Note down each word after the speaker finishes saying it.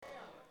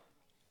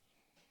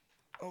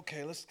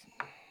Okay, let's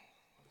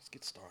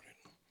get started.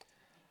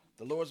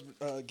 The Lord's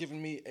given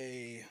me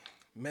a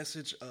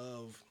message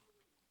of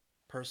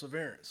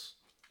perseverance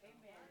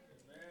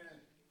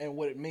and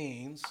what it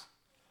means,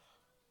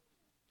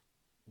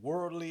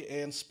 worldly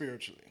and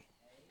spiritually.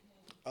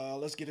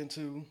 Let's get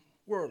into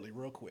worldly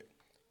real quick.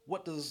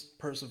 What does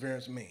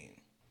perseverance mean?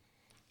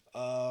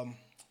 Um,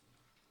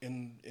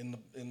 in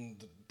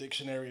the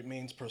dictionary, it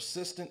means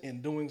persistent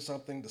in doing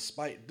something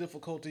despite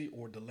difficulty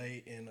or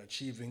delay in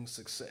achieving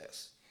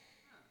success.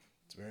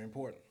 It's very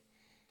important.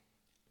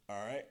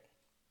 All right.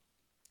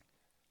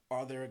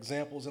 Are there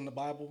examples in the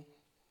Bible?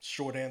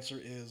 Short answer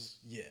is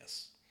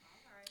yes.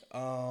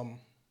 Um,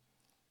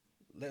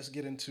 let's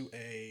get into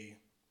a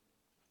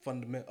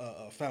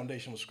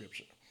foundational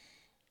scripture.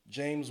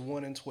 James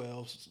 1 and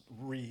 12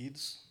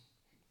 reads,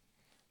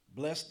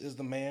 "Blessed is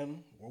the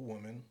man or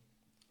woman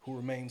who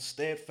remains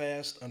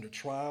steadfast under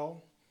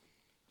trial,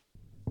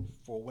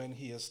 for when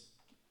he has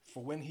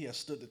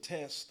stood the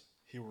test,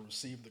 he will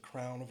receive the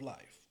crown of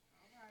life,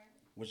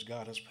 which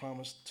God has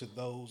promised to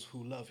those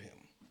who love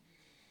him."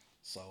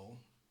 So,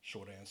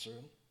 short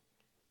answer,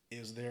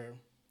 is there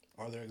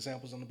are there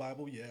examples in the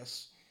Bible?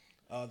 Yes.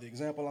 The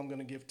example I'm going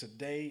to give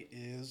today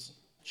is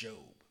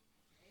Job,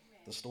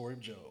 the story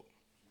of Job.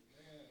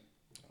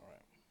 All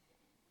right,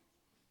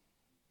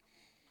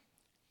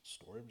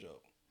 story of Job.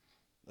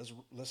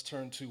 Let's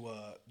turn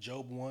to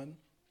Job 1,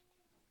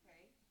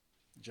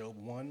 Job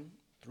 1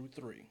 through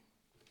 3.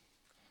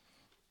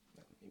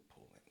 Let me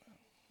pull it now.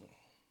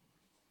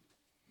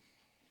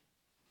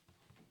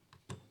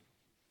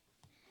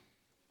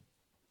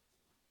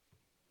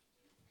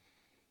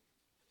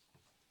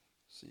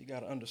 So you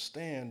got to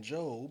understand,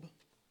 Job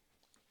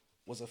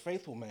was a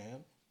faithful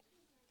man.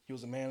 He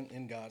was a man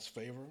in God's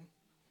favor.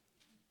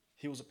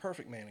 He was a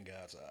perfect man in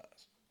God's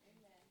eyes.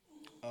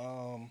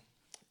 Um,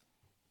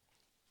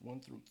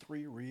 1 through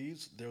 3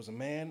 reads, "There was a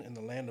man in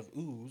the land of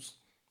Uz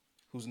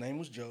whose name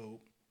was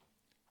Job,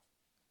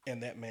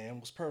 and that man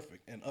was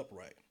perfect and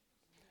upright,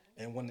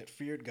 and one that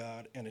feared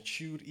God and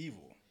eschewed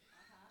evil.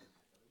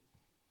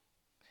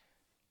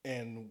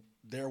 And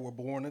there were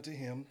born unto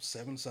him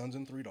 7 sons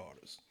and 3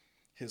 daughters.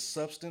 His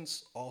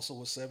substance also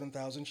was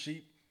 7,000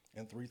 sheep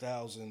and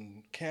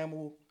 3,000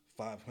 camel,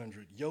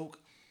 500 yoke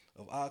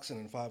of oxen,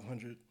 and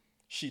 500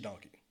 she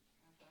donkey,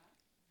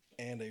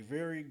 and a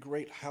very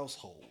great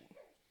household,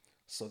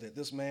 so that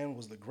this man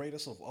was the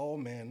greatest of all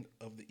men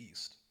of the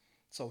East."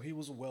 So he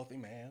was a wealthy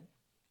man.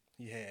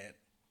 He had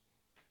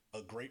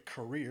a great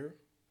career.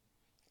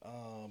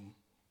 Um,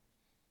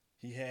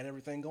 he had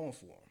everything going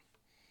for him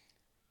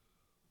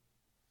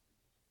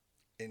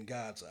in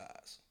God's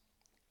eyes.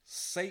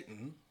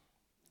 Satan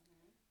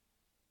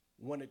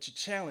wanted to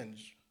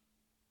challenge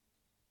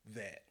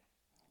that.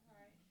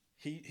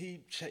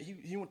 He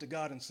went to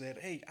God and said,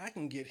 "Hey, I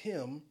can get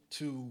him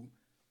to."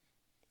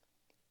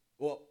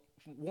 Well,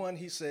 one,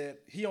 he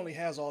said he only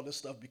has all this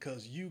stuff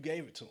because you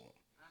gave it to him.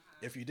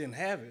 If you didn't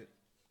have it,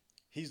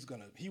 he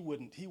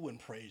wouldn't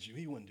praise you.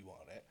 He wouldn't do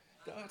all that.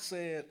 God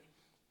said,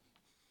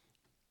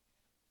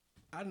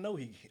 I know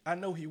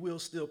he will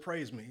still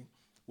praise me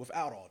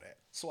without all that.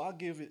 So I'll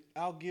give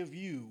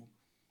you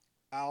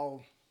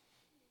I'll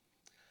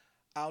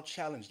I'll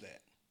challenge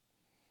that.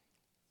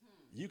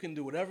 You can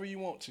do whatever you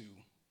want to,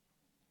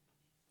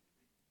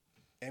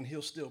 and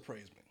he'll still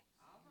praise me.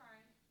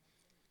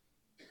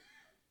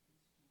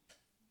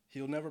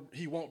 He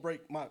won't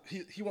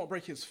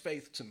break his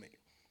faith to me.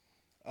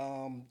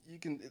 You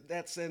can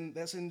that's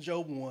in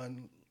Job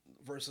 1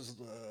 verses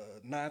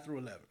 9 through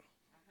 11.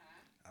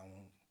 I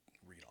won't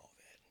read all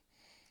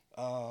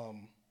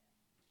that.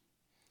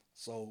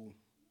 So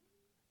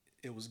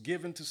it was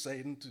given to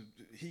Satan to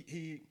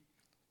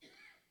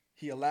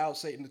he allowed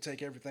Satan to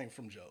take everything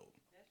from Job.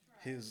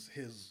 His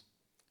his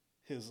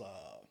his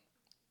uh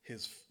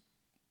his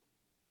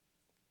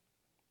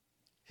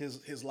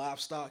his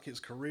livestock, his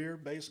career,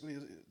 basically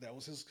that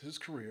was his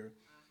career,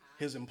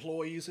 his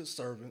employees, his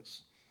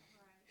servants,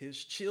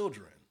 his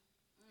children.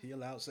 He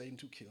allowed Satan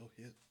to kill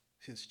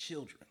his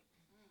children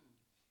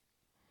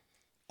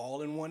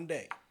all in one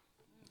day.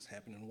 It's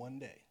happened in one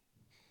day,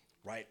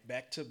 right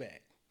back to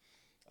back.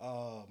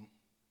 Um,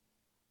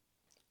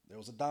 there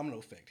was a domino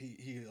effect.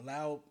 He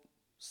allowed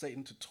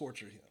Satan to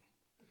torture him.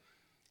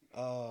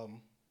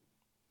 Um,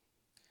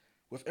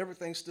 with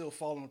everything still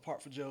falling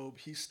apart for Job,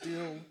 he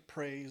still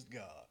praised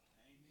God.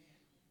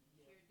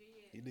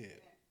 He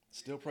did.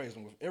 Still praised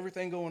him. With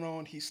everything going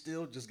on, he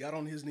still just got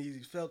on his knees.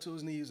 He fell to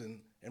his knees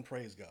and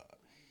praised God.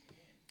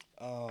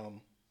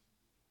 Um,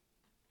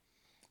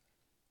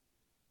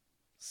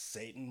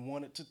 Satan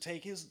wanted to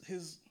take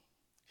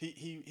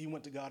he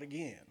went to God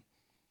again.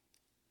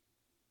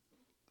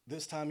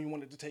 This time he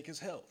wanted to take his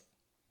health.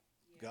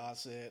 God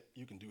said,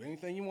 "You can do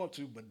anything you want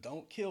to, but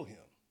don't kill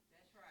him.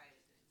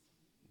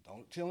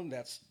 Don't kill him.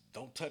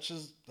 Don't touch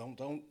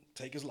don't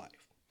take his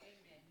life."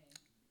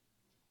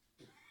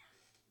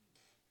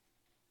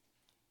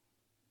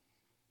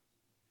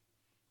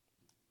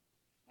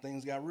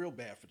 Things got real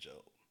bad for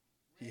Job.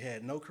 He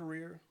had no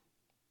career.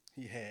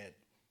 He had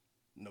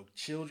no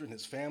children.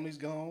 His family's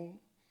gone.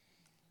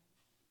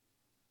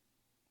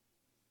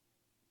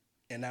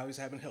 and now he's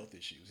having health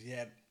issues. He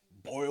had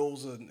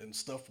boils and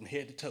stuff from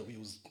head to toe. He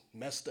was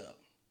messed up.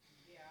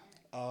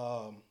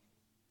 Um,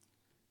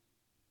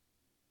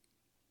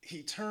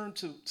 he turned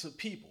to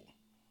people,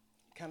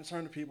 kind of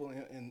turned to people,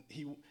 and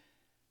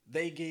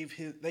they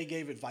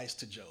gave advice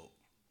to Job.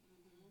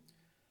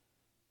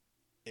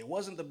 It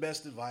wasn't the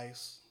best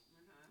advice.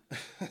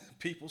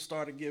 People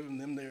started giving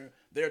them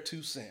their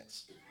 2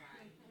 cents.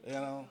 You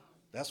know,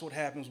 that's what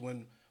happens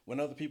when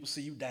other people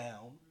see you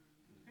down.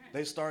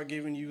 They start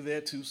giving you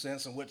their 2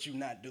 cents on what you're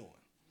not doing,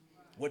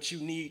 what you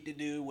need to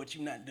do, what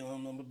you're not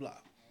doing, blah blah blah.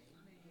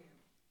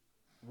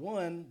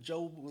 One,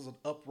 Job was an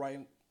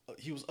upright.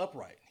 He was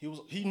upright.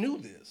 He knew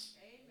this.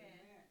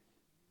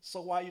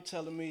 So why are you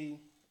telling me,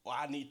 well,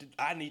 I need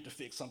to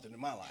fix something in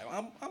my life?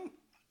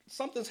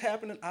 Something's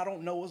happening. I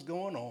don't know what's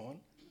going on.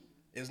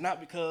 It's not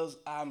because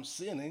I'm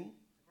sinning.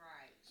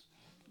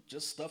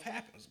 Just stuff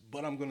happens.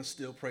 But I'm going to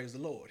still praise the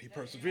Lord. He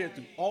persevered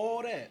through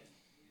all that.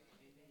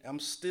 I'm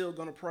still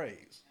going to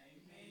praise.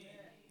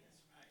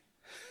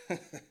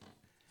 Let's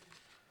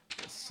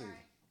see.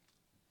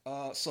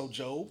 So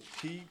Job,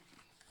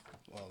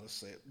 let's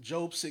say it.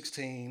 Job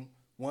 16,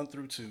 1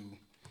 through 2. I'm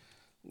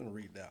going to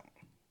read that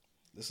one.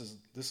 This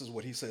is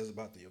what he says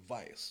about the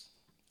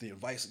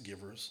advice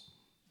givers.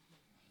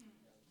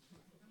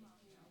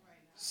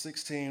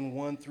 16,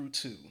 1 through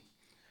 2.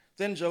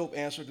 Then Job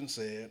answered and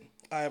said,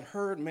 I have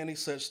heard many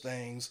such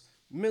things.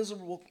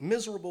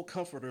 Miserable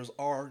comforters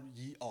are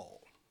ye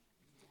all.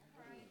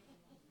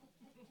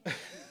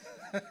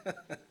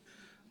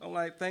 I'm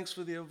like, thanks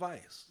for the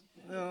advice.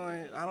 You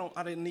know,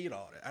 I didn't need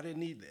all that. I didn't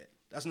need that.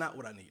 That's not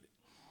what I needed.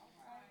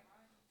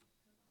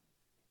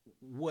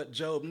 What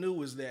Job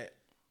knew is that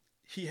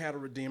he had a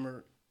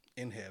Redeemer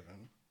in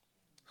heaven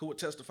who would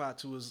testify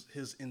to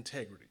his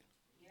integrity.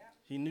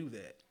 He knew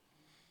that.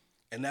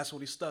 And that's what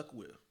he stuck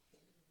with.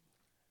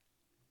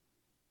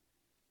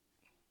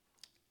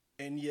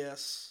 And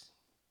yes,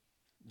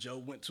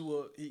 Job went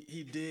to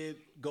he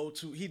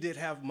did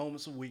have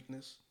moments of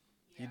weakness.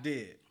 Yeah. He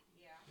did.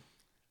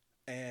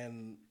 Yeah.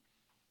 And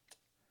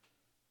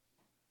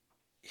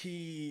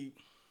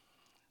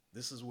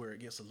this is where it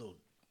gets a little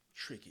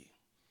tricky.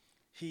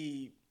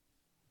 He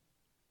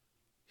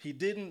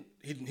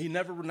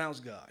never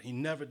renounced God. He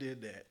never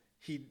did that.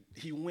 He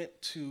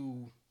wanted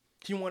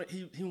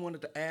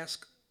to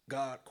ask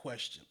God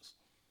questions.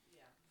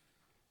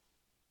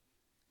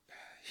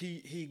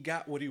 He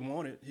got what he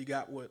wanted. He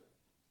got what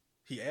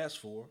he asked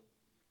for.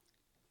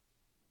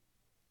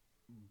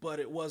 But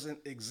it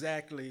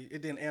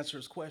didn't answer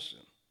his question.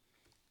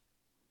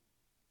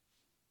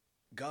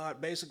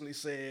 God basically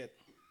said,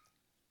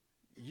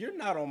 you're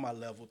not on my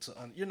level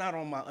you're not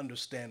on my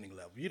understanding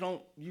level.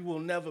 You will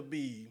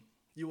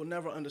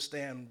never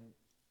understand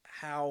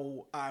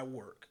how I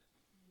work.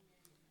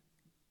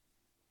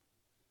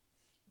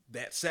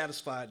 That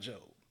satisfied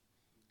Job.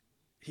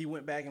 He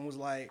went back and was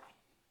like,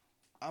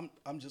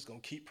 I'm just gonna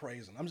keep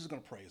praising. I'm just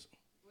gonna praise him.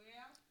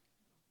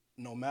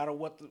 No matter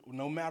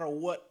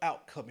what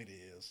outcome it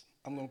is,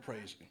 I'm gonna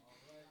praise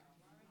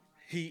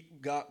you.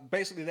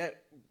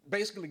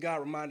 Basically God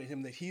reminded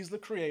him that he's the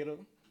creator.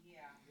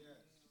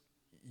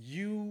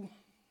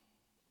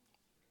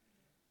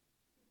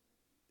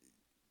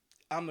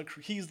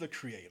 He's the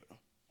creator.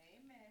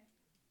 Amen.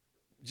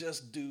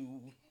 Just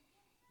do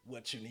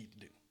what you need to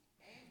do.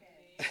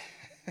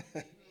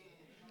 Amen.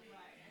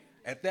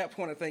 At that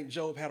point, I think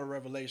Job had a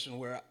revelation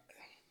where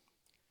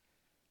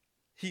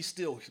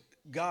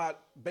God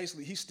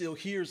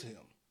hears him.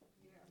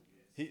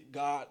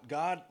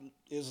 God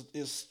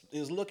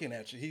is looking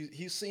at you.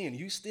 He's seeing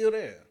you. He's still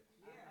there.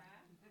 Yeah.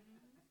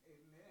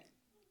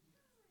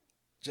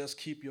 Just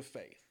keep your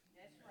faith.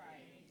 That's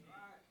right.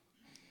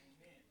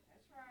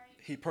 That's right.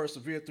 He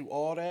persevered through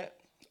all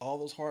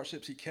those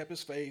hardships. He kept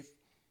his faith,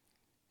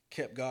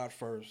 kept God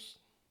first.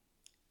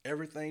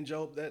 Everything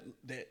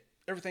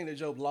that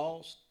Job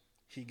lost,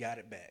 he got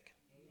it back.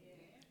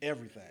 Amen.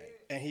 Everything.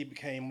 And he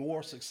became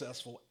more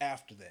successful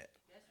after that.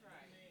 That's right.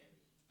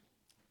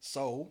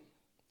 So,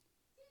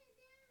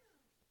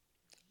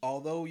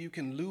 although you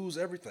can lose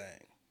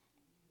everything,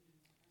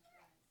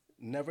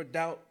 never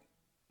doubt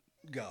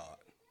God.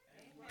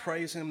 Amen.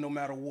 Praise him no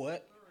matter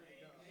what.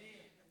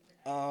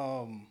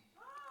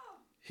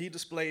 He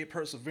displayed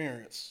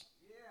perseverance.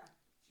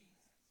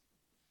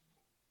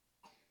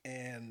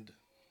 And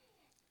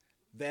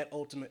that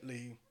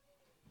ultimately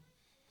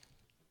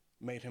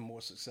made him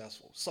more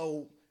successful.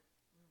 So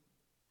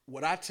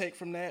what I take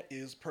from that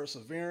is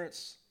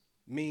perseverance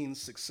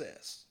means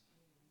success.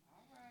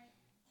 All right.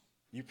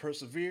 You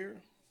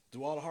persevere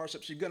through all the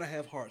hardships. You're going to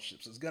have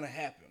hardships. It's going to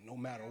happen no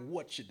matter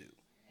what you do.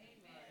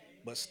 Amen.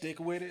 But stick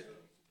with it.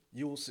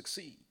 You will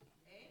succeed.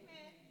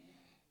 Amen.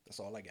 That's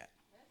all I got.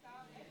 That's all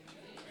I got.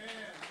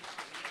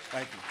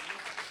 Thank you.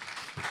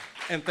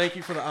 And thank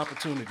you for the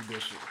opportunity,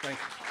 Bishop. Thank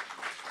you.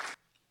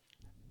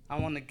 I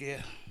want to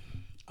give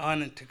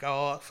honor to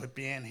God for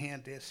being here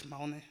this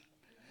morning.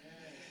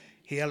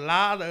 He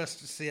allowed us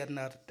to see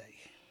another day.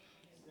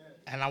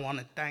 And I want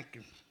to thank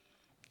him.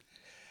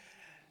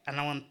 And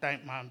I want to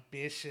thank my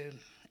bishop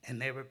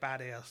and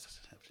everybody else.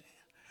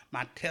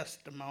 my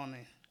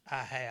testimony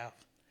I have.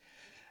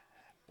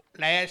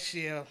 Last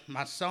year,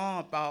 my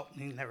son bought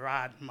me the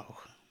riding mower.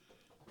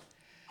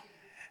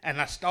 And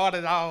I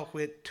started off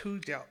with two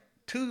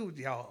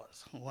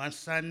yards. One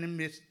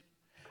Sunday,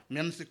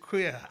 Minister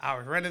Queer, I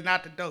was running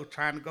out the door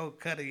trying to go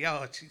cut a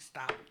yard. She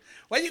stopped.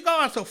 Where you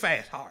going so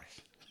fast,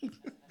 Horace?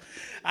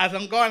 I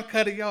said, I'm going to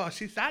cut a yard.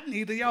 She said, I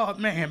need a yard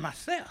man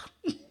myself.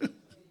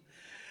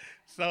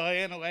 So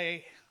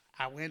anyway,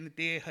 I went and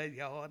did her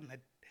yard, and I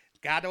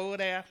got over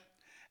there,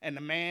 and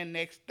the man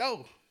next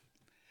door,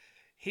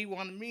 he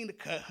wanted me to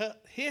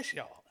cut his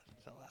yard.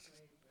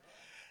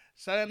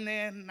 So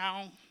then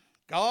now,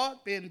 God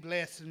been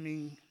blessing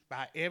me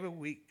by every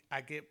week.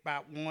 I get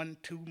about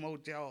 1-2 more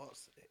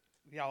yards.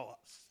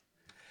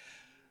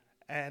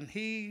 And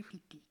he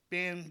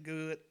been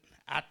good.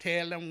 I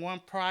tell them one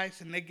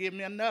price, and they give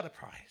me another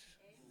price.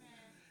 Amen.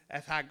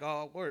 That's how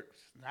God works.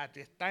 And I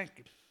just thank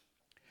him.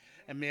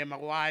 And me and my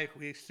wife,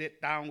 we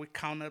sit down, we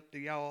count up the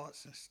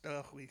yards and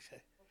stuff.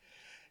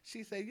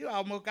 She said, you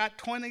almost got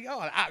 20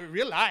 yards. I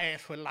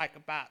asked for like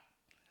about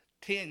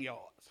 10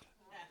 yards.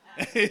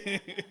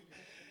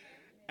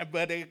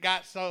 But it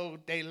got so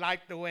they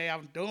liked the way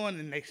I'm doing,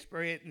 and they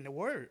spreading the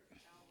word.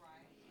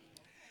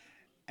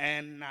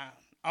 And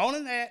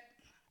only that,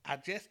 I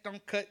just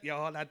don't cut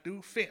yard. I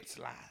do fence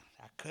lines.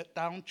 I cut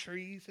down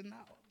trees and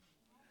all.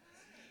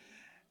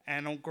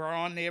 And I'm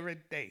growing every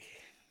day.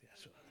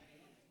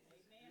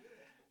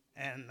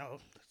 And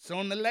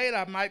sooner or later,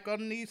 I might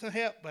gonna need some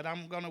help, but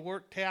I'm gonna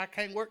work till I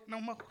can't work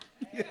no more.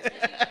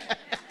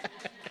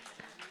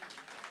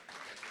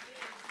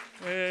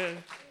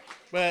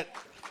 But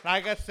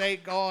like I say,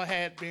 God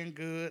had been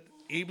good.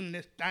 Even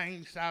the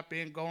things I've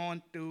been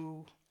going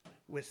through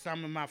with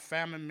some of my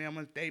family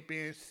members, they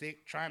been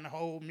sick, trying to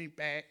hold me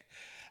back.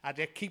 I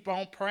just keep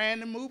on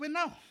praying and moving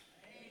on. Amen.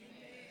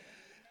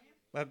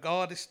 But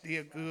God is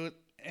still good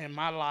in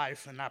my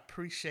life, and I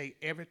appreciate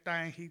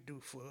everything he do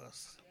for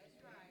us.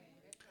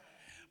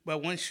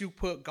 But once you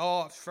put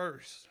God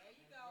first,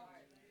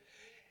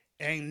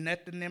 ain't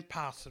nothing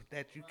impossible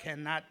that you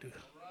cannot do.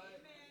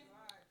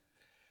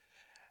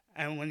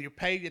 And when you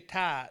pay your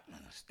tithe,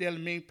 still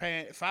mean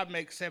paying. If I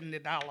make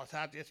 $70,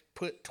 I just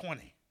put $20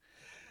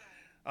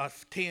 or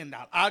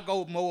 $10. I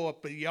go more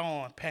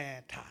beyond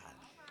paying tithe,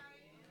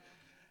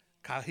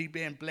 cause he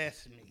been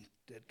blessing me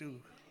to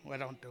do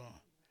what I'm doing,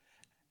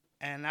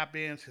 and I've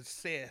been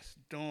success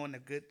doing a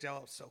good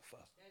job so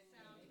far.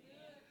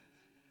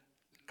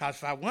 Cause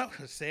if I want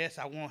success,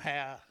 I won't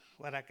have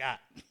what I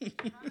got.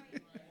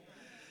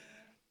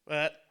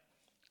 But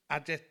I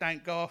just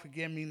thank God for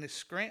giving me the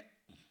strength.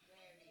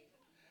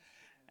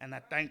 And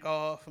I thank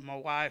God for my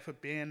wife for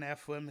being there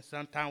for me.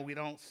 Sometimes we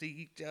don't see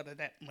each other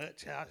that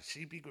much.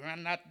 She be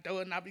running out the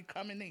door and I be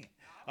coming in.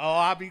 Or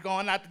I be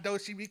going out the door,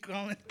 she be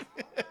coming.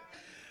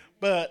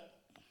 But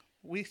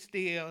we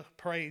still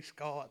praise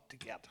God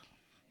together.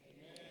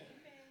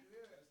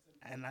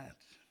 Amen. And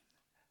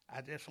I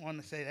just want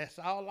to say that's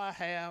all I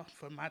have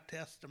for my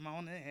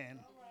testimony.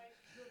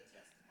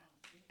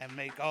 And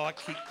may God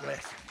keep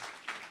blessing.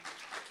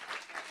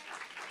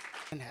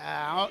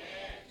 I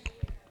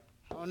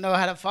don't know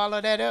how to follow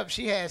that up.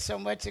 She has so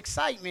much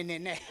excitement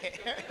in there.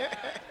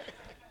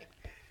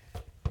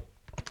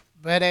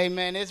 But,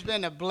 amen, it's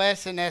been a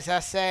blessing as I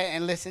sat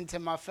and listened to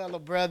my fellow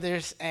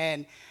brothers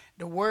and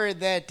the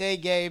word that they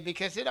gave,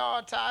 because it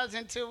all ties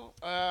into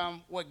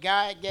what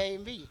God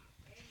gave me.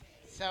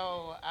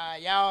 So,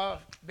 y'all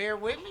bear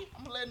with me.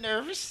 I'm a little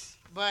nervous.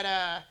 But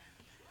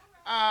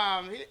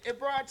it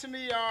brought to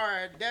me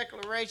our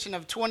declaration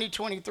of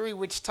 2023,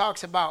 which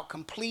talks about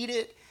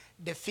completed,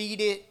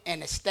 defeated,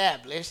 and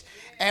established.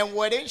 And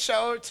what it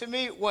showed to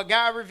me, what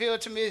God revealed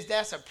to me, is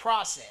that's a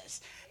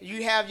process.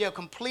 You have your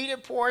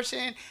completed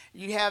portion,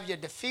 you have your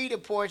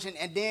defeated portion,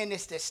 and then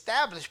it's the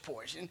established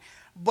portion.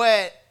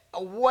 But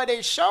what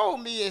it showed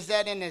me is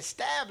that in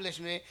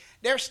establishment,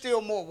 there's still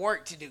more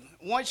work to do.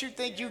 Once you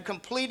think you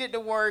completed the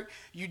work,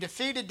 you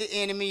defeated the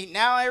enemy,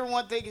 now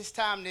everyone thinks it's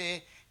time to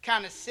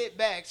kind of sit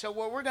back. So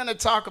what we're going to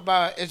talk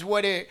about is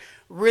what it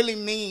really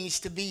means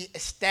to be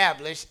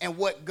established and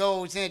what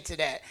goes into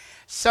that.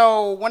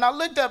 So when I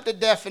looked up the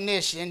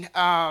definition,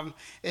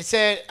 it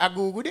said, I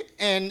Googled it,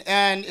 and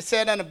it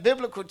said in the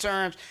biblical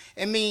terms,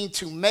 it means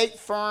to make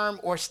firm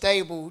or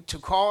stable, to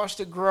cause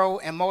to grow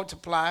and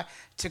multiply,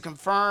 to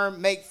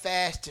confirm, make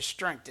fast, to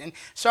strengthen.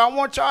 So I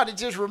want y'all to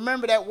just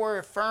remember that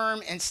word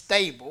firm and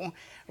stable.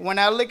 When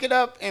I look it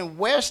up in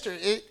Webster,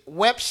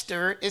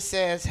 it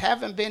says,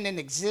 having been in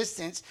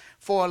existence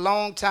for a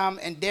long time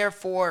and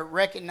therefore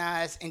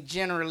recognized and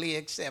generally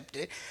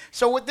accepted.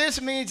 So what this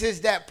means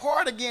is that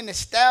part again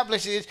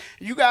establishes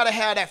you got to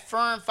have that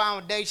firm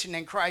foundation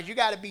in Christ. You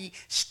got to be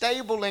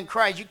stable in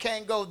Christ. You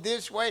can't go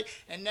this way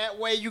and that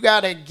way. You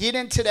got to get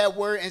into that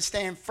word and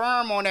stand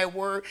firm on that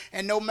word.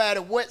 And no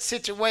matter what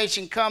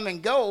situation come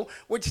and go,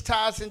 which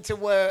ties into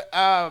what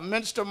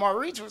Minister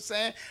Maurice was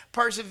saying,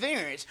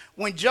 perseverance.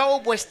 When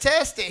Job was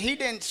tested, he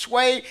didn't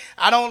sway.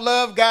 I don't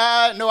love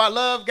God. No, I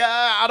love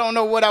God. I don't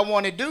know what I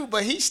want to do.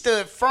 but he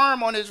stood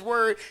firm on his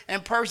word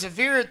and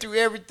persevered through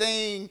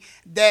everything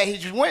that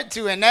he went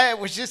to. And that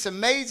was just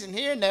amazing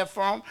hearing that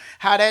from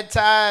how that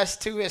ties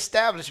to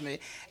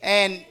establishment.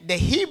 And the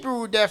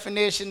Hebrew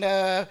definition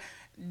of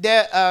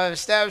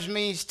establish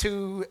means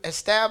to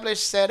establish,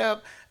 set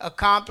up,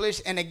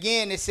 accomplish, and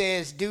again it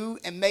says do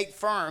and make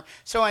firm.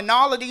 So in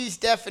all of these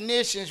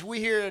definitions, we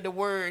hear the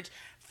words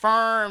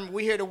firm,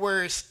 we hear the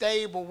word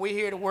stable, we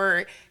hear the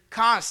word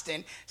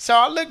constant. So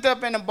I looked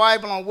up in the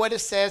Bible on what it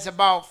says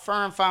about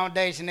firm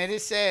foundation, and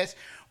it says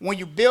when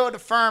you build a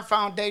firm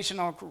foundation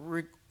on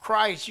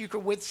Christ, you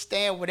can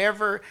withstand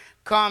whatever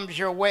comes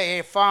your way.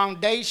 A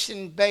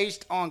foundation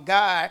based on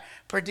God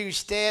produce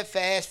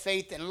steadfast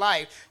faith in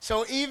life.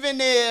 So even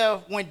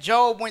if when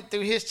Job went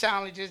through his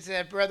challenges,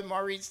 as Brother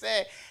Maurice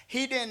said,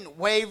 he didn't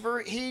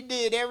waver. He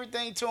did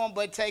everything to him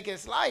but take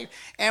his life.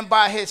 And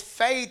by his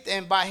faith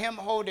and by him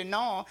holding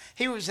on,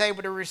 he was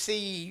able to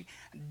receive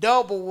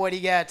double what he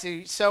got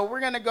to. So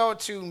we're going to go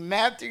to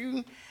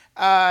Matthew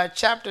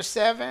chapter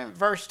 7,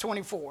 verse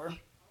 24.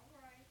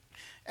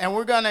 And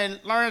we're going to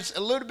learn a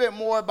little bit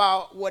more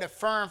about what a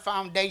firm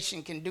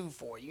foundation can do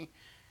for you.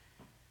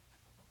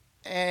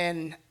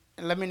 And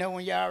let me know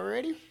when y'all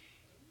ready.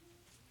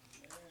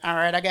 All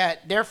right, I got,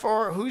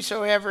 therefore,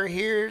 whosoever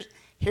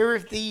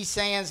heareth these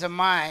sayings of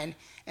mine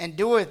and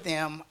doeth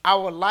them, I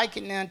will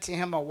liken unto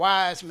him a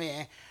wise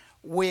man,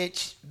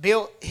 which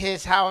built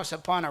his house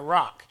upon a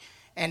rock.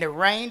 And the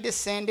rain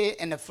descended,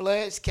 and the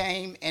floods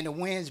came, and the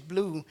winds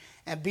blew,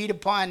 and beat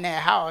upon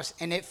that house,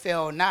 and it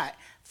fell not,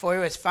 for it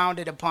was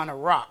founded upon a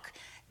rock.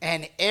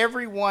 And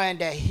every one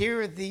that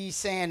heareth these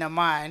saying of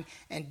mine,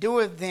 and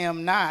doeth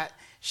them not,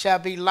 shall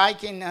be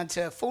likened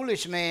unto a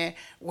foolish man,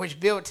 which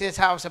built his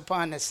house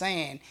upon the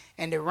sand.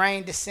 And the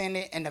rain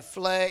descended, and the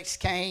floods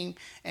came,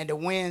 and the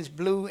winds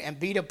blew, and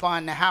beat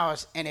upon the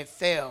house, and it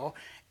fell.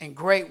 And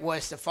great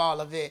was the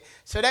fall of it.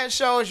 So that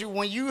shows you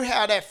when you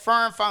have that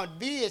firm foundation,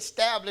 be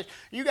established,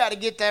 you got to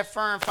get that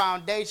firm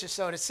foundation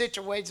so the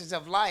situations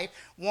of life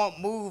won't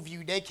move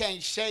you. They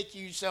can't shake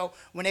you. So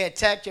when they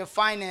attack your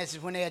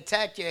finances, when they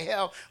attack your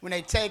health, when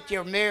they attack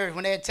your marriage,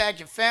 when they attack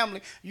your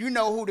family, you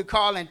know who to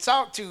call and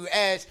talk to.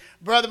 As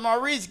Brother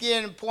Maurice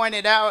getting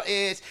pointed out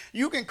is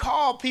you can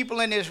call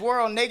people in this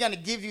world and they're going to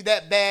give you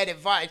that bad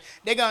advice.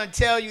 They're going to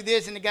tell you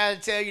this and they got to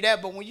tell you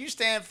that. But when you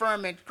stand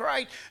firm in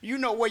Christ, you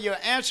know where your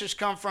answers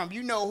come from.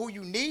 You know who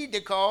you need to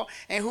call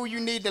and who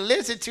you need to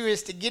listen to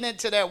is to get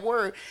into that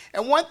word.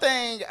 And one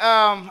thing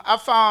I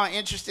found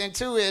interesting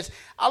too is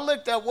I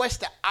looked up what's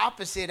the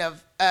opposite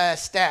of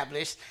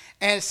established,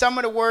 and some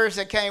of the words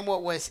that came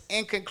up was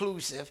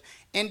inconclusive,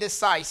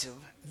 indecisive,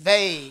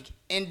 vague,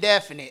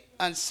 indefinite,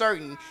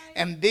 uncertain,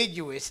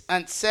 ambiguous,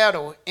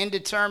 unsettled,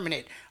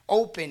 indeterminate,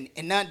 open,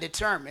 and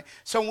undetermined.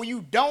 So when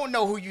you don't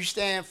know who you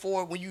stand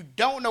for, when you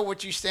don't know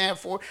what you stand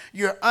for,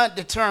 you're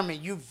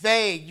undetermined, you're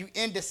vague, you're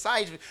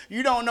indecisive.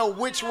 You don't know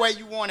which way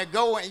you want to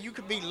go, and you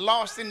could be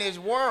lost in this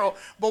world.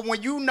 But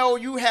when you know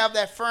you have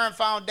that firm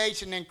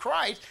foundation in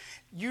Christ,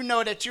 you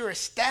know that you're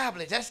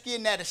established. That's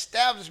getting that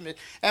establishment.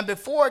 And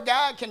before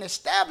God can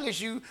establish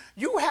you,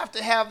 you have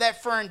to have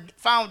that firm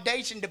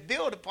foundation to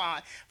build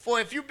upon. For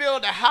if you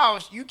build a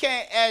house, you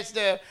can't, as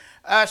the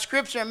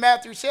scripture in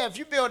Matthew said, if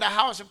you build a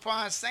house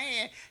upon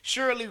sand,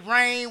 surely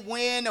rain,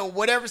 wind, or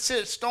whatever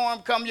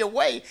storm come your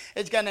way,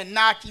 it's going to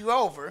knock you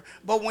over.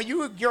 But when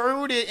you're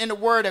rooted in the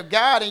word of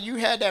God and you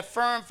have that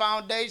firm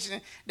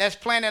foundation that's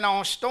planted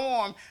on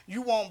storm,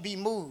 you won't be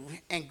moved.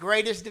 And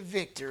great is the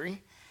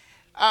victory.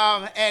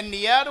 And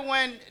the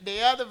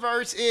other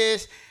verse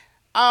is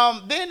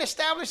being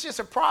established is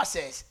a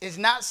process. It's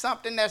not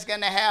something that's going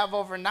to have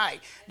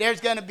overnight.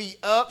 There's going to be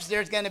ups.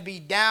 There's going to be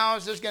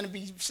downs. There's going to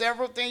be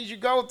several things you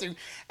go through.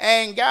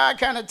 And God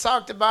kind of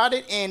talked about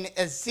it in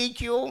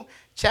Ezekiel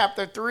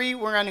chapter 3.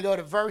 We're going to go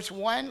to verse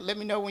 1. Let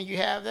me know when you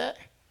have that.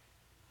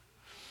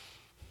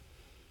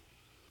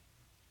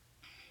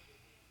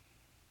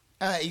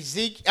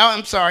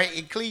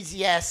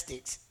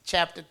 Ecclesiastes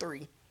chapter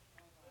 3.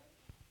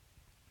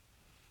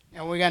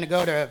 And we're going to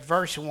go to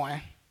verse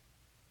 1.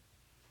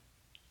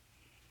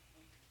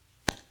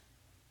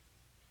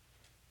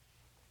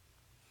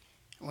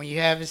 When you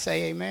have it,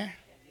 say amen.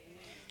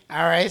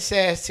 All right, it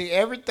says, to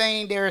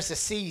everything there is a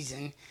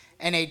season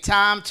and a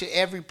time to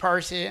every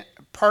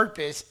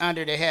purpose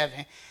under the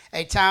heaven.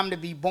 A time to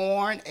be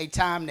born, a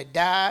time to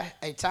die,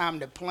 a time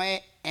to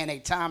plant, and a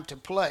time to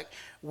pluck,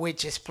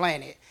 which is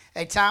planted.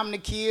 A time to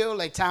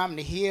kill, a time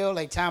to heal,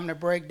 a time to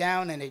break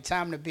down, and a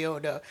time to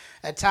build up.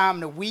 A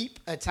time to weep,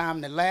 a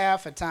time to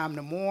laugh, a time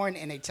to mourn,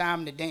 and a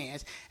time to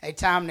dance. A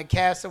time to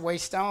cast away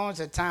stones,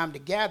 a time to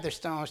gather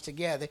stones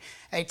together.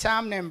 A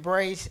time to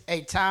embrace, a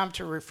time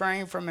to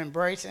refrain from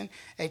embracing.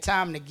 A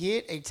time to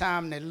get, a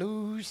time to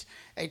lose,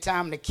 a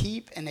time to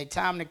keep, and a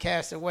time to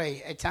cast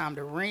away. A time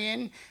to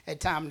rend, a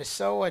time to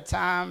sow, a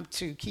time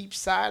to keep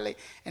silent,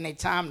 and a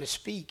time to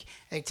speak.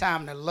 A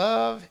time to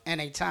love, and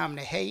a time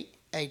to hate.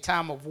 A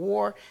time of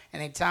war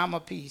and a time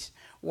of peace.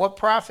 What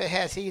profit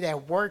has he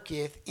that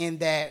worketh in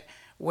that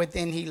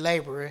within he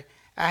laboreth?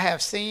 I have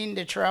seen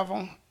the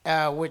travel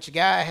which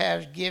God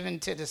has given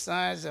to the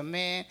sons of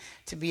men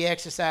to be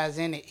exercised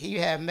in it. He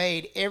hath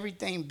made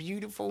everything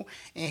beautiful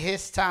in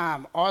his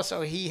time.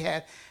 Also, he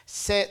hath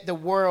set the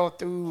world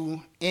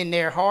through in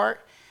their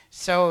heart,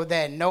 so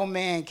that no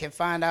man can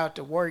find out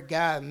the work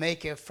God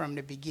maketh from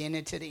the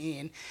beginning to the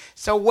end.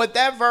 So what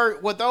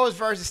those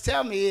verses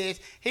tell me is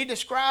he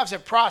describes a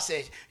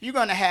process. You're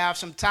going to have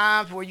some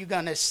times where you're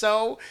going to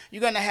sow. You're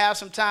going to have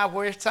some times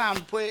where it's time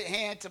to put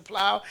hand to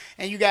plow,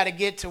 and you got to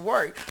get to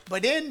work.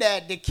 But in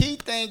that, the key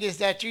thing is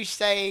that you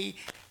stay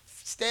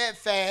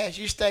steadfast,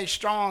 you stay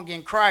strong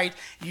in Christ.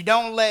 You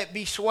don't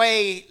be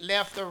swayed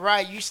left or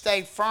right. You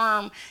stay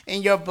firm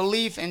in your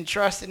belief and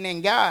trusting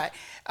in God.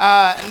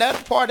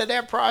 Another part of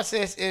that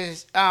process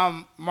is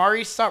Minister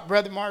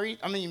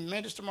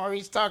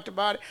Maurice talked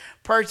about it,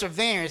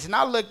 perseverance. And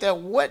I looked at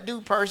what do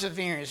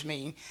perseverance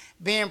mean?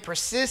 Being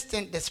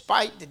persistent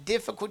despite the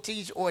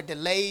difficulties or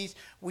delays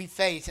we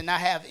face, and I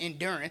have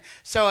endurance.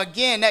 So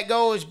again, that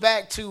goes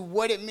back to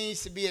what it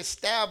means to be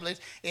established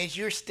is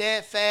you're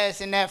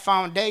steadfast in that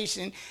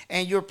foundation,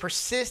 and you're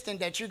persistent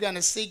that you're going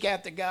to seek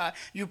after God.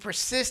 You're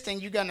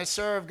persistent, you're going to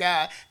serve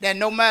God, that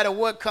no matter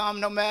what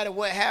comes, no matter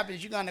what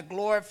happens, you're going to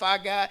glorify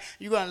God,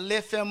 you're going to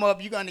lift him up,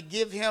 you're going to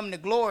give him the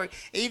glory,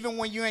 even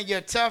when you're in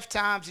your tough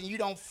times and you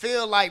don't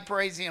feel like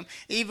praising him,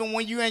 even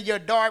when you're in your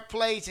dark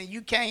place and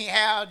you can't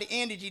have the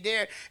energy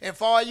there,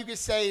 if all you can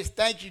say is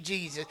thank you,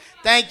 Jesus,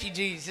 thank you,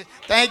 Jesus,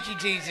 thank you,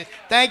 Jesus,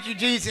 thank you,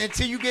 Jesus,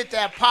 until you get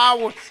that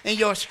power in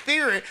your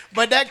spirit.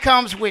 But that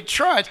comes with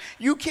trust.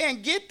 You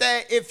can't get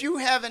that if you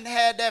haven't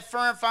had that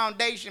firm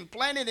foundation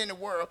planted in the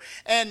world.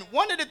 And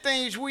one of the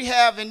things we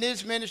have in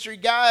this ministry,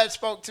 God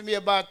spoke to me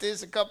about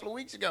this a couple of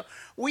weeks ago.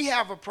 We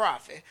have a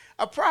prophet.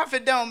 A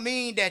prophet don't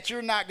mean that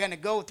you're not going to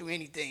go through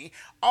anything.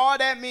 All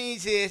that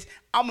means is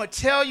I'm going to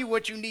tell you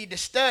what you need to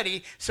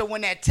study, so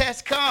when that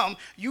test comes,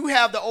 you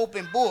have the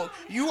open book.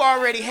 You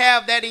already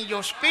have that in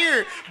your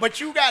spirit, but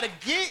you got to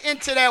get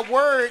into that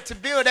word to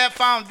build that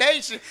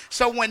foundation,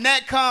 so when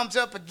that comes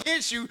up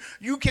against you,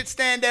 you can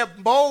stand there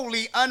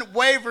boldly,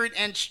 unwavered,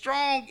 and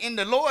strong in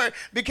the Lord,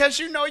 because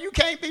you know you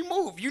can't be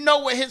moved. You know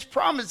what his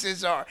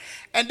promises are.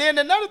 And then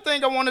another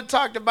thing I want to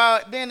talk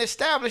about being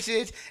established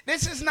is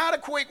this is not a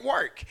quick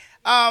work.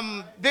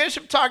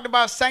 Bishop talked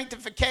about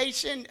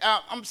sanctification.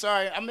 I'm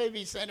sorry, I may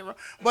be saying it wrong,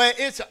 but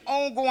it's an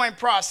ongoing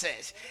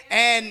process.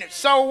 And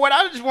so what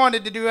I just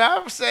wanted to do, I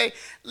would say,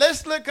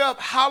 let's look up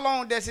how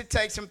long does it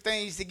take some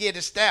things to get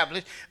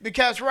established,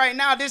 because right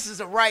now, this is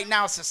a right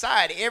now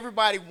society.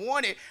 Everybody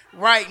want it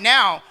right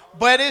now,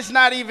 but it's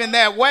not even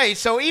that way.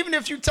 So even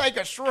if you take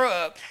a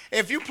shrub,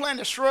 if you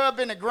plant a shrub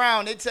in the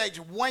ground, it takes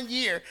 1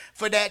 year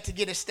for that to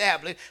get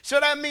established. So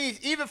that means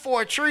even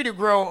for a tree to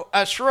grow,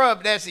 a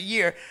shrub, that's a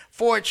year.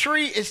 For a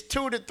tree, it's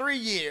 2 to 3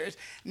 years.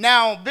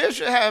 Now,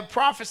 Bishop have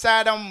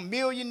prophesied on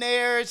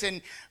millionaires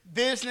and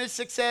business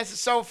success and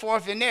so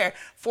forth in there.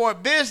 For a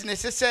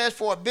business, it says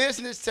for a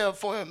business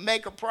to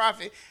make a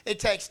profit, it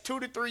takes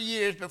 2 to 3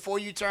 years before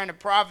you turn a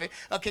profit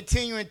of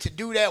continuing to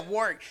do that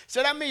work.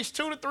 So that means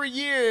 2 to 3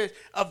 years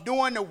of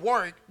doing the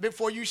work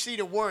before you see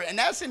the word. And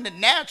that's in the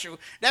natural.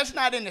 That's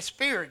not in the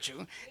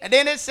spiritual. And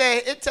then it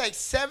says it takes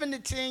 7 to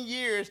 10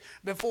 years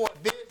before a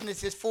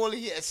business is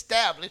fully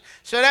established.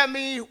 So that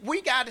means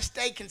we got to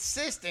stay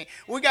consistent.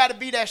 We got to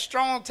be that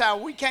strong tower.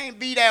 We can't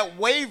be that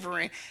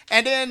wavering.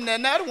 And then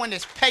another one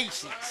is patience.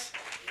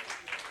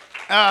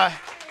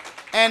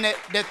 And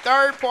the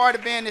third part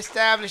of being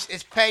established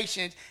is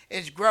patience,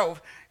 is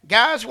growth.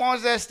 God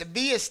wants us to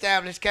be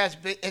established, because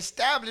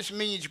established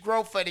means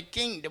growth for the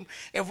kingdom.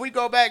 If we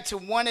go back to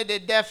one of the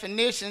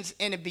definitions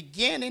in the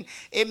beginning,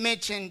 it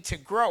mentioned to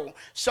grow.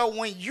 So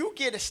when you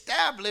get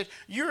established,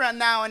 you are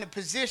now in a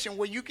position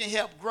where you can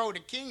help grow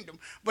the kingdom.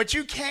 But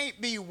you can't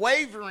be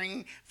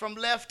wavering from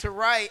left to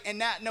right and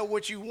not know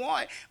what you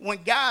want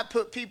when God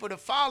put people to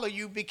follow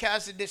you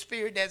because of the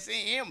spirit that's in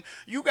him.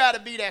 You got to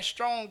be that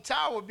strong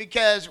tower,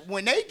 because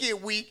when they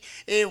get weak,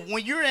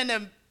 when you're in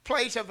a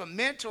place of a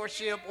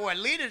mentorship or a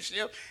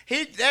leadership,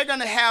 they're going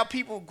to have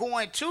people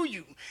going to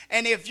you.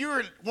 And if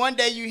you're one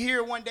day you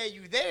here, one day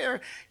you there,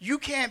 you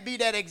can't be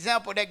that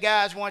example that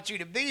God wants you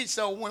to be.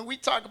 So when we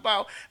talk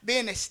about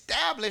being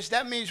established,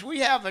 that means we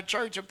have a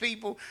church of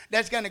people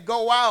that's going to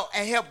go out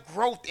and help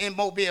growth in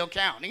Mobile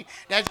County.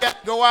 That's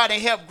got to go out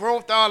and help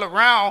growth all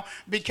around,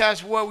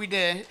 because what we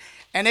did.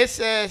 And it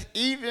says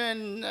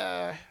even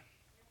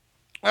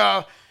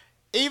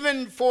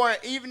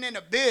in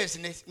a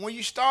business, when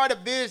you start a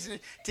business,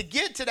 to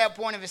get to that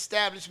point of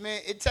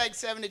establishment, it takes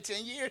 7 to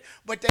 10 years,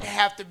 but there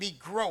have to be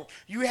growth.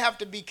 You have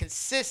to be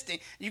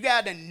consistent. You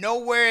got to know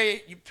where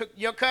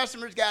your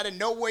customers got to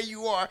know where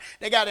you are.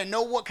 They got to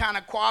know what kind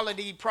of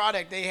quality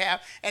product they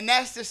have. And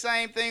that's the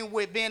same thing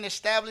with being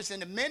established in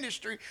the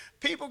ministry.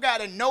 People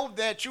got to know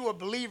that you're a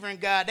believer in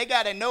God. They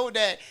got to know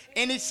that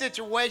any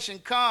situation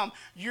come,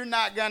 you're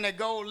not going to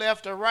go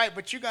left or right,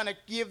 but you're going to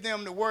give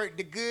them the word,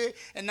 the good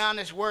and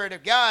honest word of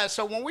of God.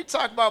 So when we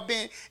talk about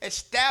being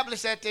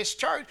established at this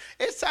church,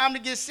 it's time to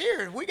get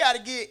serious. We got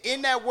to get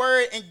in that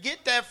word and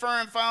get that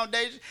firm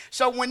foundation.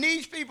 So when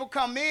these people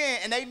come in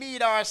and they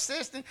need our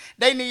assistance,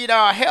 they need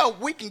our help,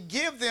 we can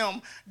give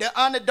them the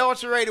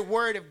unadulterated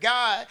word of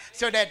God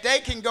so that they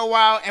can go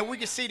out and we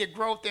can see the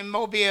growth in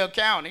Mobile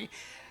County.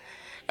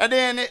 And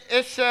then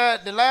it's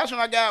the last one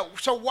I got.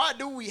 So why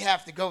do we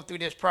have to go through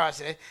this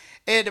process?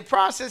 And the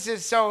process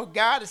is so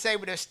God is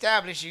able to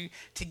establish you,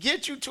 to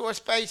get you to a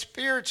space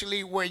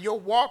spiritually where your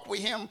walk with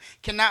him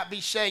cannot be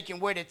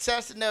shaken, where the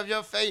testing of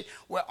your faith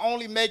will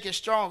only make it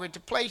stronger, to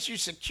place you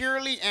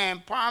securely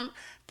and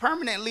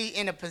permanently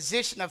in a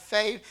position of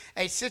faith,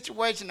 a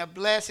situation of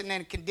blessing,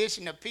 and a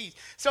condition of peace.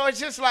 So it's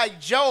just like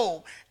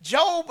Job.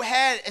 Job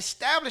had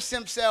established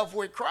himself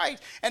with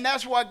Christ, and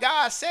that's why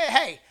God said,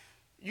 hey,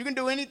 you can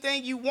do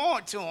anything you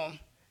want to him.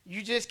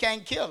 You just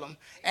can't kill him.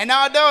 And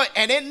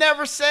it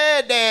never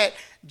said that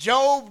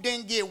Job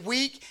didn't get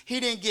weak, he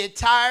didn't get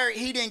tired,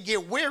 he didn't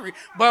get weary.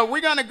 But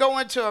we're going to go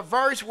into a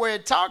verse where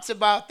it talks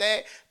about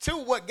that, to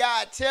what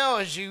God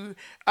tells you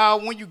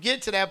when you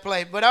get to that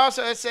place. But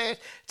also it says,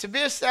 to be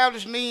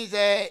established means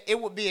that it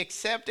will be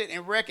accepted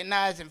and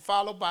recognized and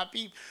followed by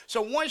people.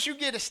 So once you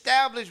get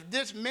established,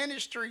 this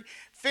ministry,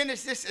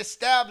 finish this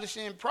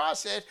establishing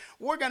process,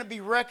 we're going to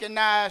be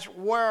recognized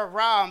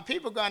worldwide.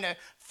 People are going to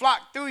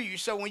flock through you.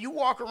 So when you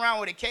walk around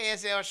with a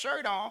KSL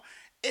shirt on,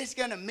 it's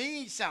going to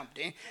mean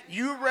something.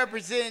 You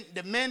represent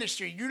the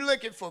ministry. You're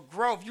looking for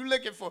growth. You're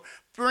looking for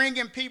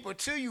bringing people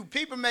to you.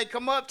 People may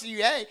come up to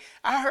you, hey,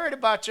 I heard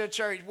about your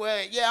church.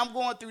 Well, yeah, I'm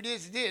going through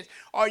this.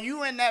 Are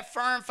you in that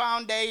firm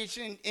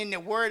foundation in the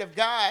word of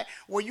God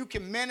where you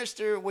can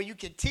minister, where you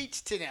can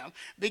teach to them?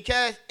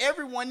 Because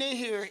everyone in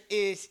here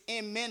is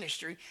in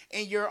ministry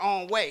in your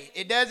own way.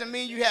 It doesn't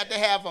mean you have to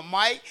have a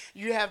mic.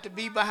 You have to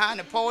be behind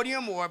a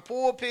podium or a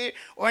pulpit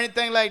or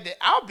anything like that.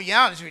 I'll be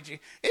honest with you.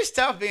 It's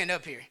tough being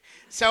up here.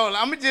 So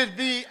I'm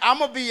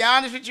gonna be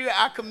honest with you.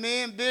 I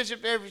commend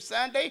Bishop every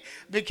Sunday,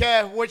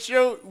 because what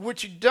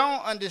you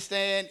don't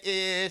understand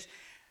is,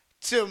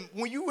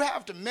 when you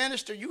have to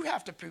minister, you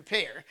have to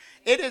prepare.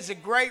 It is a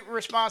great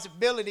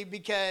responsibility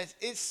because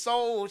it's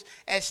souls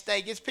at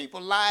stake. It's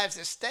people's lives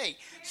at stake.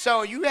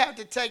 So you have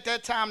to take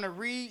that time to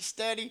read,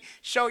 study,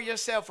 show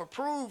yourself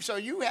approved, so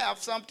you have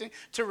something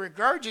to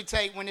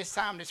regurgitate when it's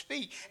time to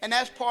speak. And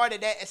that's part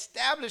of that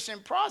establishing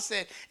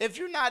process. If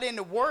you're not in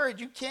the word,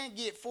 you can't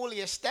get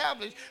fully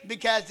established,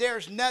 because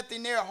there's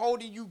nothing there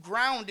holding you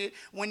grounded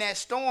when that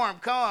storm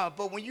comes.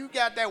 But when you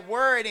got that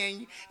word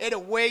in you,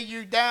 it'll weigh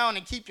you down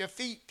and keep your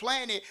feet planted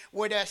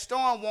where that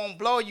storm won't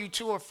blow you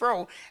to or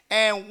fro.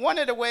 And one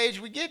of the ways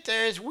we get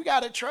there is we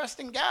got to trust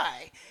in God.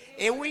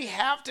 And we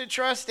have to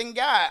trust in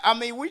God. I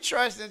mean, we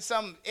trust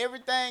in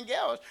everything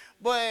else,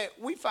 but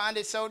we find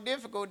it so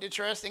difficult to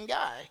trust in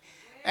God.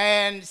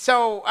 And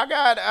so I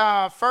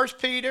got 1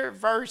 Peter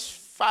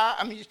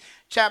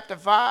chapter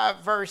 5,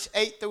 verse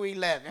 8 through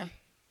 11.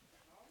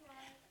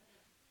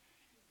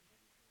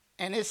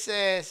 And it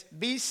says,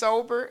 be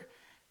sober,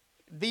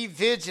 be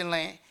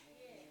vigilant,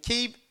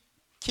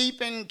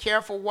 keeping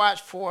careful watch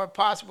for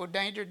possible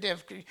danger,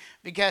 difficulty,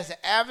 because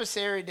the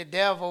adversary, the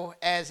devil,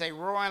 as a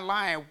roaring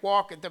lion,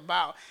 walketh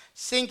about,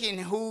 seeking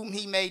whom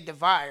he may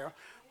devour.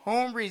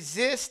 Whom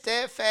resist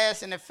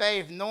steadfast in the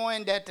faith,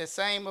 knowing that the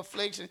same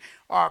afflictions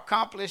are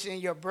accomplished in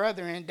your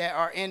brethren that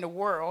are in the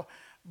world.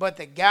 But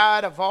the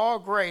God of all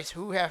grace,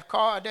 who hath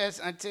called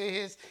us unto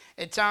his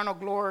eternal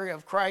glory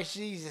of Christ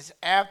Jesus,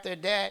 after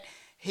that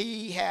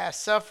he has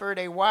suffered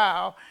a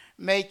while,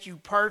 make you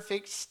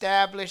perfect,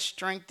 establish,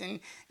 strengthen,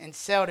 and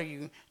settle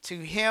you. To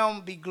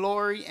him be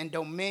glory and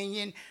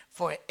dominion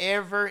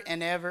forever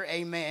and ever.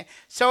 Amen.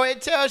 So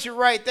it tells you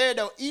right there,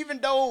 though, even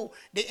though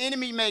the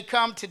enemy may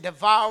come to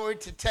devour,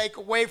 to take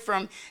away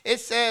from, it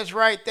says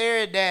right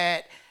there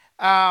that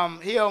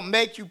he'll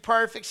make you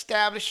perfect,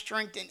 establish,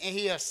 strengthen, and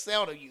he'll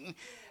settle you.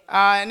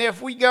 And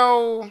if we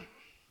go,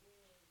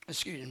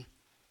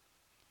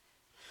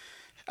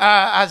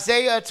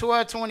 Isaiah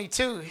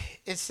 12:22,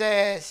 it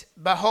says,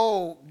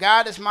 behold,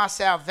 God is my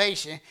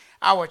salvation.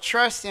 I will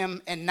trust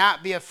him and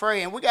not be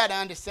afraid. And we got to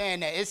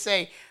understand that. It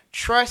say,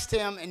 trust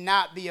him and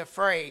not be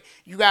afraid.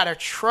 You got to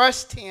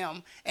trust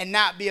him and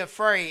not be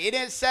afraid. It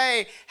didn't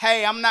say,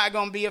 hey, I'm not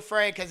going to be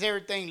afraid because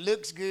everything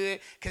looks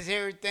good, because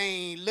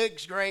everything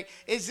looks great.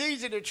 It's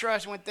easy to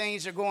trust when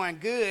things are going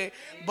good,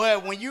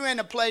 but when you're in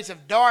a place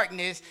of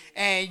darkness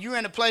and you're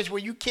in a place where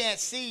you can't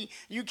see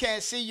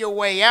your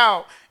way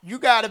out, you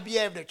got to be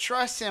able to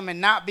trust him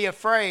and not be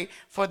afraid.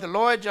 For the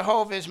Lord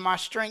Jehovah is my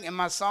strength and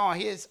my song.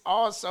 He has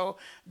also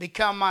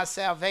become my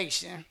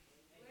salvation.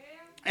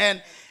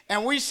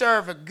 And we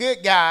serve a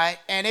good God.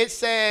 And it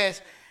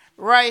says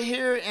right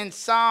here in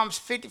Psalms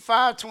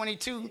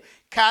 55:22,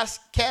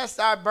 Cast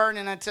thy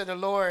burden unto the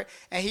Lord,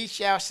 and he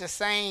shall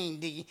sustain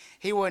thee.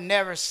 He will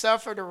never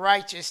suffer the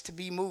righteous to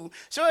be moved.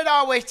 So it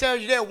always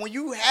tells you that when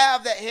you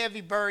have that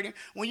heavy burden,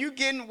 when you're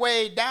getting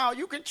weighed down,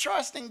 you can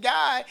trust in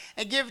God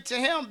and give it to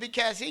him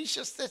because he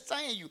shall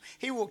sustain you.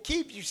 He will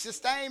keep you.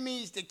 Sustain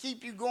means to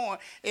keep you going.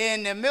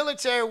 In the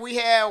military, we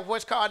have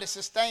what's called the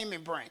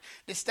sustainment branch.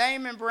 The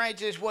sustainment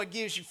branch is what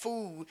gives you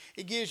food.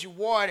 It gives you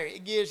water.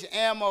 It gives you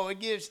ammo.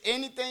 It gives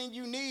anything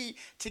you need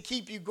to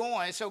keep you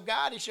going. So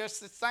God is your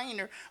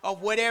sustainer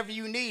of whatever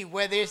you need,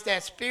 whether it's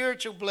that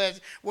spiritual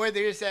blessing,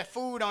 whether it's that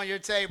food on your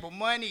table,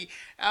 money,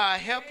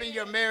 helping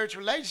your marriage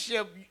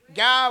relationship.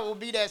 God will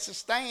be that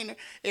sustainer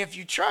if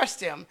you trust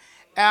him.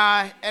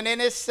 And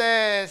then it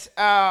says,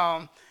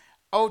 oh,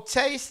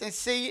 taste and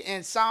see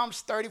in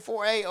Psalms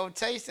 34:8, oh,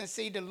 taste and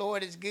see the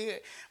Lord is good.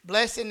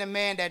 Blessed the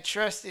man that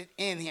trusted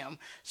in him.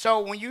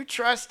 So when you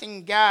trust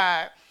in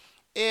God,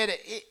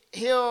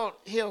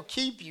 he'll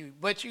keep you,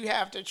 but you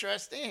have to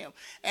trust in him.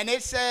 And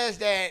it says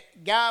that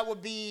God will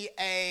be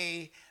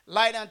a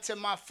light unto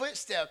my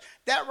footsteps.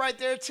 That right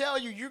there tell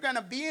you you're going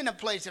to be in a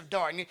place of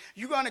darkness.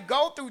 You're going to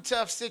go through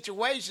tough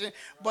situations,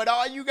 but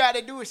all you got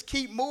to do is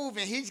keep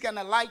moving. He's going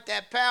to light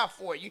that path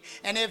for you.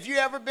 And if you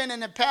ever been in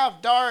the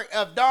path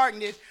of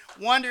darkness,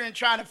 wondering,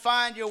 trying to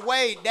find your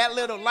way, that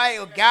little light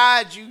will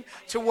guide you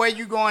to where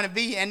you're going to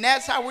be. And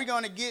that's how we're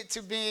going to get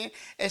to being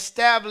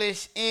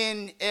established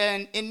in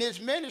this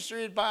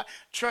ministry, is by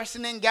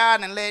trusting in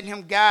God and letting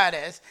him guide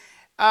us.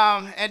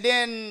 And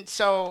then,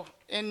 so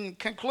in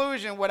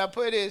conclusion, what I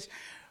put is,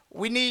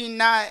 we need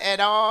at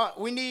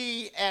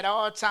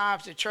all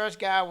times to trust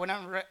God with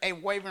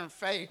unwavering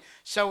faith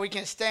so we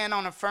can stand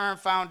on a firm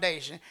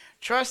foundation.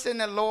 Trust in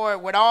the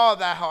Lord with all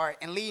thy heart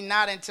and lean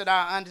not into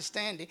thy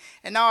understanding.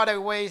 In all thy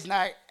ways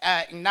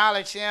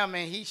acknowledge him,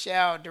 and he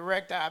shall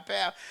direct our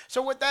path.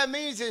 So what that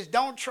means is,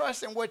 don't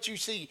trust in what you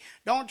see.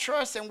 Don't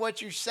trust in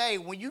what you say.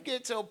 When you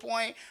get to a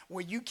point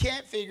where you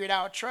can't figure it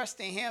out,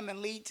 trust in him and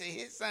lead to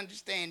his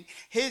understanding,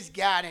 his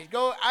guidance.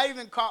 I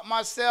even caught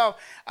myself,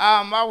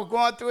 I was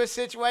going through a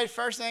situation.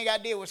 First thing I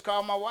did was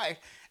call my wife.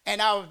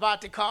 And I was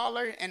about to call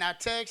her, and I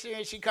texted her,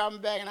 and she called me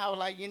back, and I was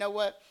like, you know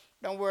what?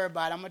 Don't worry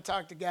about it. I'm going to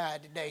talk to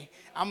God today.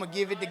 I'm going to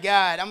give it to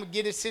God. I'm going to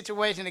give this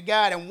situation to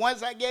God. And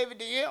once I gave it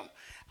to him,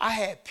 I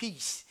had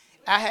peace.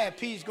 I had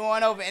peace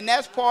going over. And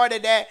that's part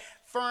of that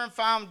firm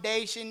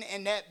foundation,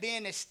 and that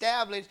being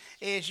established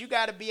is you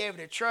got to be able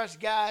to trust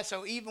God.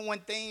 So even when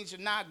things are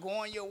not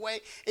going your way,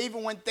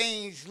 even when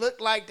things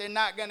look like they're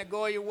not going to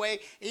go your way,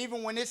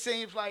 even when it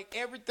seems like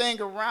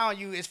everything around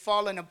you is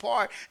falling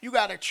apart, you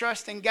got to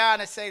trust in God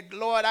and say,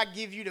 Lord, I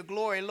give you the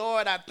glory.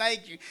 Lord, I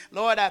thank you.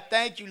 Lord, I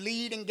thank you.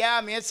 Lead and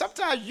guide me. And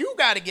sometimes you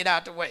got to get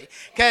out the way.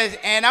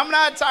 And I'm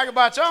not talking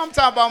about y'all, I'm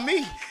talking about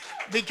me.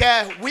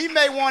 Because we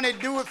may want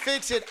to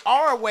fix it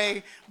our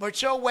way, but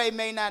your way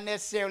may not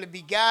necessarily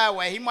be God's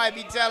way. He might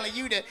be telling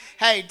you that,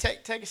 hey,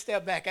 take a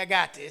step back. I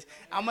got this.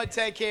 I'm going to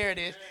take care of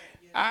this.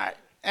 All right.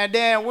 And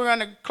then we're going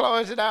to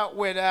close it out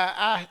with,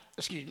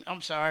 excuse me,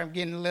 I'm sorry, I'm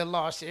getting a little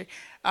lost here.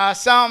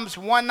 Psalms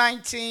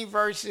 119,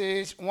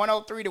 verses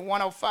 103 to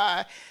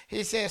 105.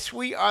 He says,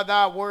 sweet are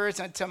thy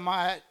words unto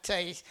my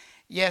taste,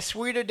 yes,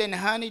 sweeter than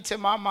honey to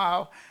my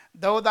mouth.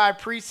 Though thy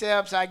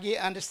precepts I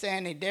get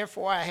understanding,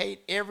 therefore I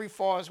hate every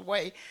false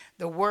way.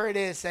 The word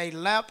is a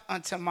lamp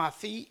unto my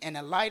feet and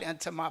a light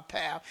unto my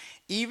path.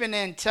 Even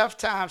in tough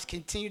times,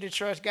 continue to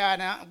trust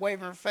God and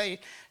unwavering faith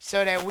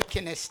so that we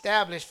can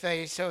establish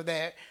faith, so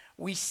that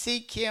we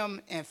seek him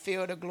and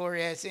feel the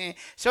glory as in.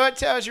 So it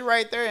tells you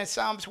right there in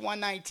Psalms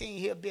 119,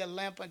 he'll be a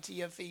lamp unto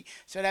your feet.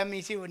 So that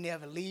means he will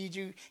never lead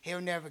you. He'll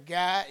never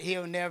guide.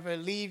 He'll never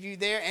leave you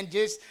there. And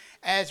it's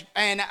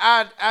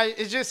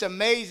just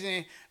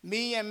amazing.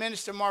 Me and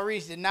Minister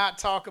Maurice did not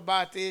talk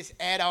about this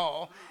at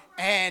all.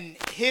 And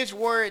his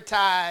word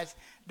ties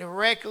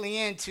directly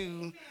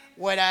into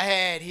what I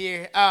had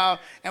here.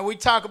 And we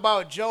talk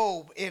about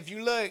Job. If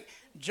you look,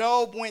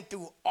 Job went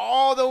through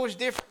all those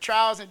different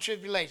trials and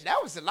tribulations.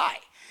 That was a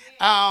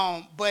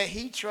lie. But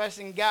he trusts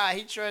in God.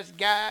 He trusts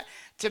God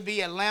to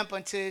be a lamp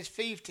unto his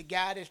feet, to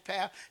guide his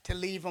path, to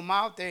leave him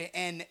out there.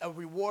 And a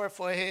reward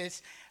for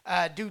his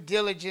due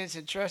diligence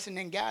and trusting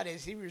in God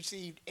is he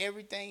received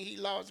everything he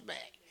lost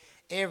back.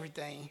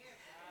 Everything.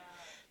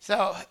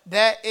 So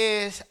that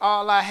is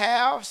all I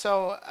have.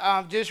 So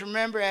just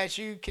remember, as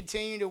you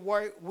continue to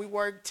work, we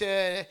work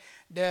to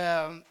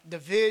the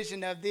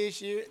vision of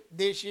this year.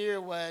 This year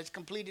was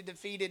completed,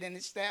 defeated, and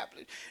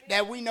established.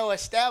 That we know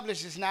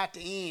established is not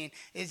the end;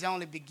 it's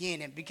only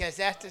beginning, because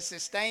that's the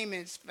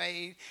sustainment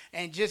phase.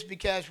 And just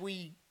because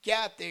we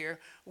got there,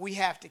 we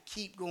have to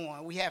keep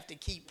going. We have to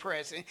keep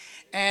pressing.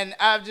 And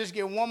I'll just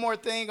get one more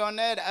thing on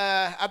that.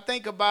 I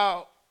think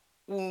about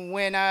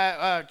when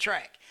I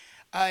track.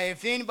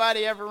 If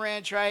anybody ever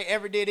ran track,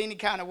 ever did any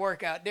kind of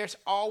workout, there's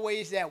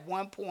always that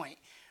one point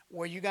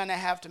where you're going to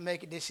have to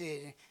make a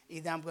decision.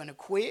 Either I'm going to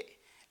quit,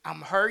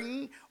 I'm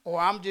hurting, or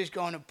I'm just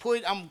going to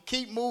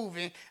keep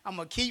moving. I'm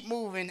going to keep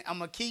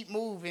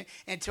moving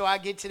until I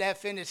get to that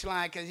finish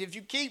line. Because if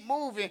you keep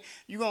moving,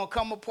 you're going to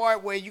come a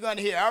part where you're going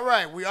to hear, all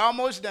right, we're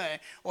almost done.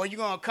 Or you're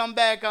going to come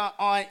back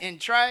on in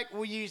track.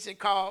 We used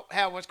to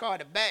have what's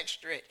called a back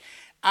stretch.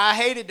 I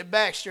hated the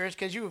back stretch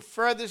because you were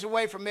furthest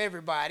away from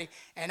everybody,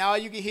 and all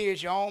you can hear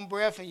is your own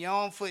breath and your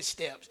own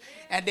footsteps.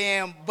 And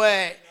then,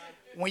 but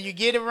when you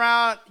get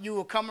around,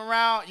 you'll come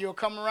around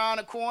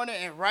the corner,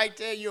 and right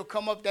there, you'll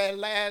come up that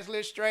last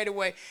little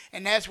straightaway,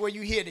 and that's where you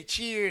hear the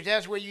cheers.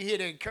 That's where you hear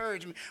the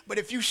encouragement. But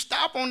if you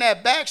stop on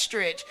that back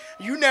stretch,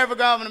 you're never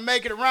going to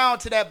make it around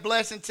to that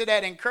blessing, to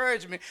that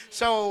encouragement.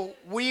 So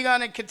we're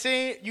going to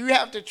continue. You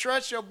have to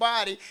trust your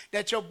body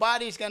that your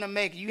body's going to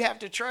make it. You have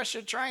to trust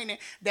your training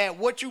that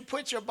what you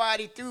put your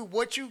body through,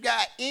 what you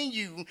got in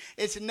you,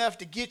 it's enough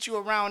to get you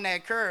around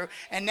that curve.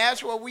 And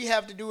that's what we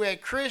have to do as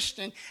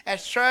Christian,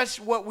 as trust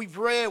what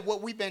we've read,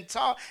 what we've been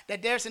taught,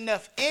 that there's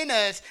enough in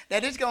us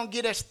that it's going to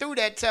get us through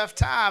that tough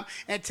time,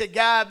 and to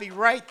God be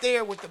right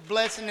there with the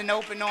blessing and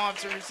open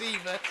arms to receive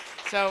it.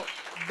 So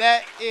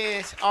that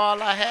is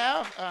all I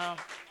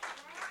have.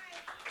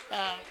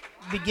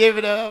 Give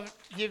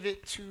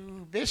it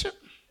to Bishop.